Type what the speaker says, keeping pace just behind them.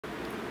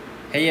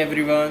Hey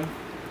everyone,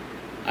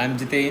 I'm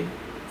Jiten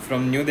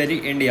from New Delhi,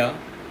 India,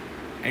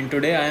 and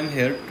today I am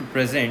here to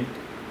present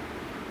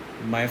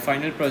my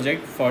final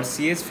project for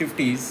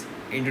CS50's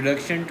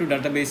Introduction to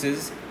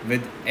Databases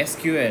with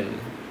SQL.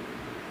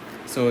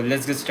 So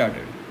let's get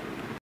started.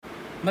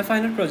 My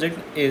final project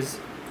is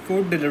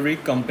Food Delivery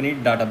Company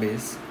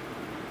Database.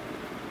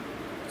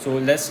 So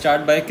let's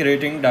start by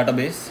creating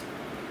database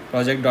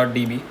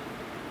project.db.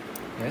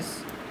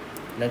 Yes,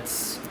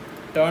 let's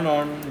turn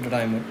on the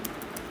timer.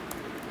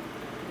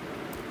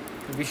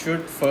 We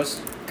should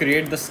first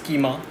create the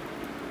schema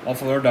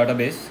of our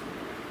database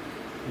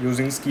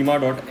using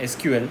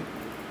schema.sql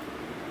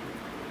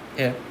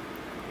here,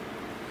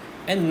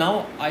 and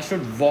now I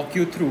should walk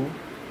you through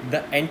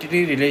the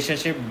entity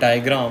relationship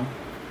diagram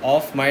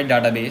of my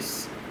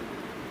database.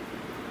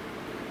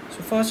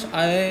 So first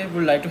I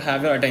would like to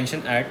have your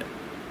attention at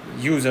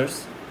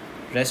users,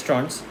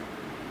 restaurants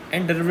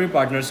and delivery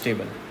partners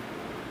table.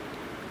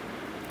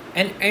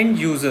 An end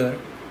user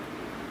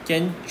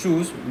can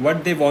choose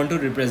what they want to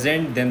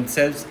represent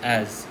themselves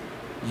as: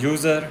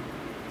 user,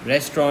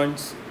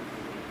 restaurants,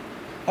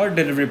 or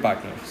delivery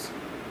partners.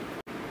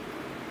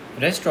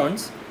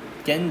 Restaurants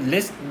can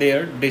list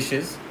their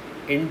dishes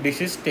in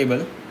dishes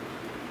table,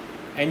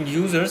 and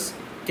users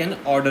can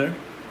order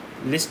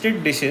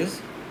listed dishes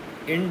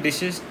in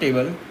dishes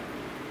table.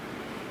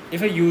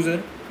 If a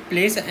user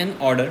place an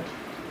order,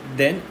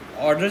 then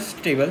orders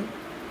table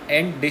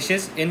and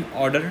dishes in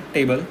order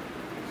table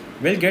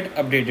will get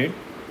updated,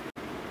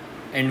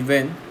 and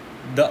when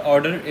the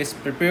order is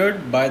prepared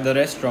by the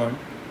restaurant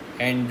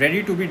and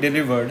ready to be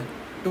delivered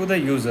to the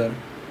user,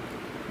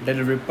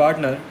 delivery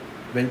partner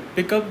will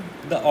pick up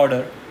the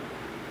order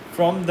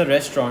from the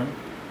restaurant,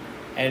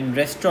 and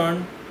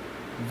restaurant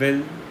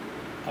will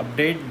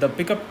update the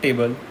pickup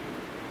table.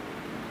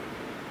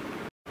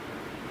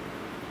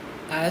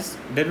 As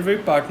delivery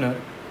partner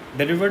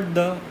delivered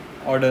the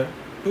order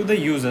to the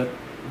user,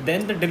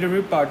 then the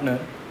delivery partner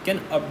can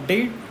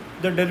update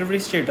the delivery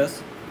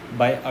status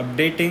by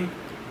updating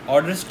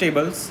orders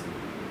tables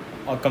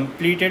or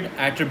completed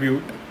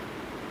attribute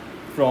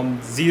from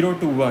 0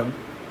 to 1,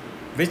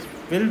 which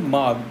will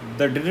mark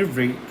the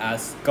delivery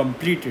as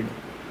completed.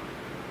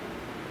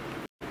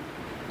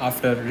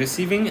 After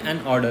receiving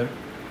an order,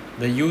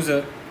 the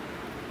user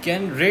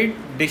can rate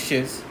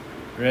dishes,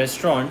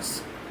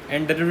 restaurants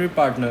and delivery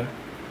partner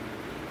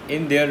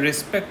in their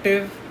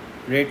respective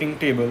rating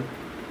table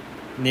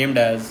named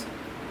as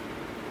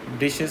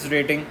dishes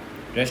rating,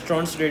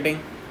 restaurants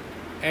rating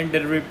and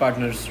delivery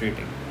partners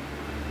rating.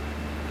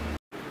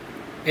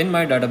 In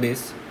my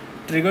database,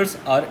 triggers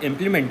are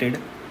implemented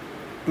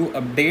to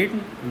update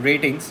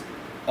ratings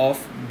of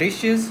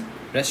dishes,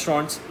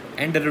 restaurants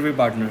and delivery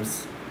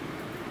partners.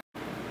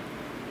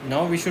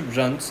 Now we should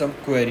run some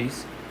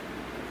queries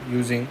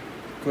using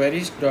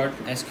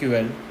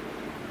queries.sql.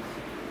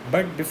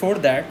 But before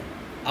that,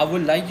 I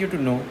would like you to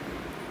know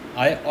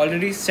I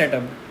already set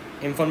up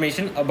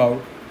information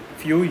about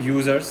few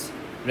users,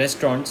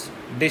 restaurants,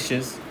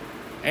 dishes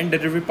and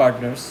delivery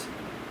partners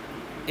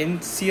in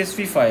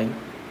CSV file,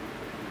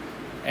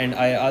 and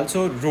I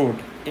also wrote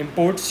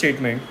import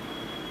statement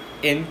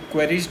in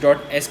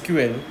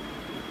queries.sql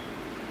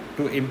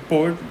to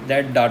import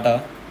that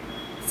data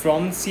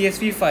from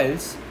CSV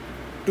files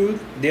to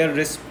their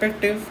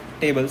respective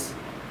tables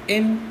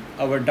in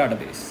our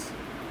database.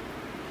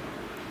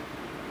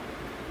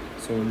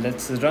 So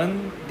let's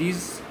run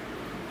these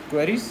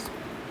queries.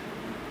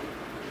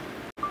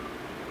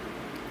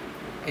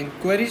 In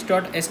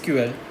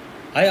queries.sql,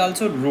 I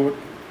also wrote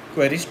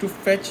queries to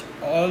fetch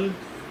all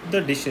the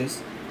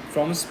dishes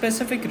from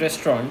specific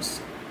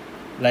restaurants.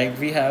 Like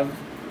we have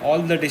all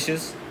the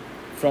dishes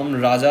from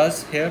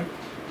Raja's here,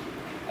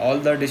 all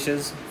the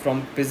dishes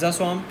from Pizza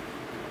Swamp,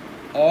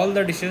 all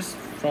the dishes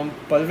from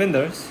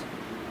Palvinder's,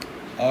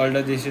 all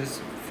the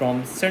dishes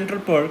from Central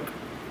Park,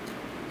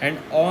 and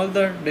all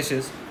the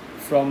dishes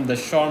from the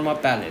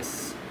Shawarma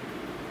Palace.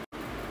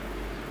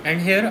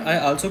 And here I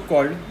also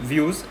called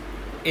views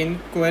in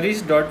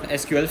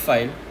queries.sql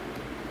file.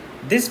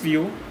 This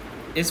view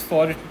is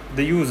for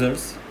the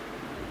users.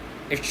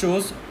 It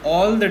shows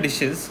all the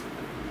dishes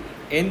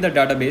in the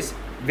database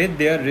with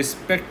their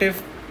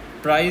respective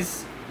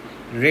price,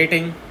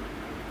 rating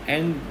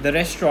and the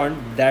restaurant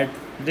that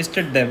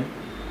listed them.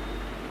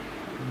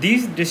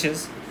 These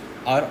dishes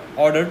are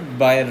ordered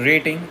by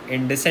rating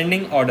in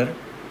descending order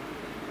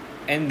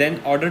and then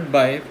ordered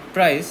by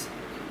price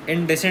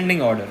in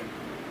descending order.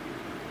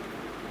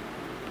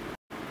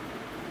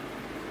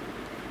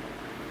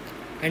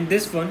 And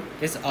this one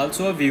is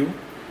also a view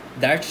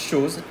that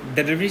shows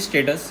delivery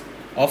status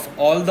of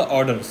all the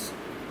orders.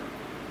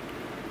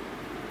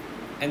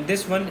 And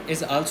this one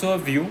is also a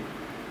view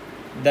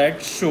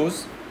that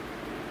shows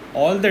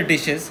all the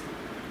dishes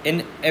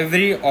in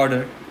every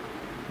order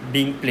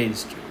being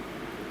placed.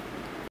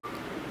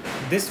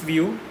 This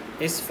view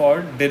is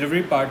for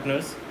delivery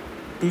partners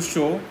to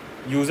show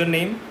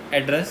username,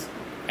 address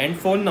and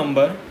phone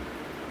number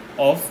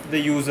of the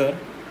user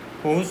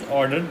whose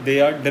order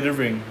they are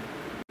delivering.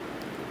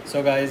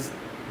 So guys,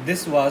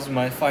 this was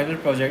my final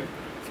project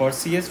for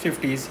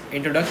CS50's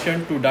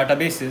Introduction to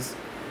Databases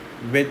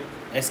with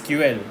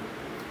SQL.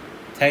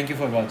 Thank you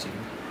for watching.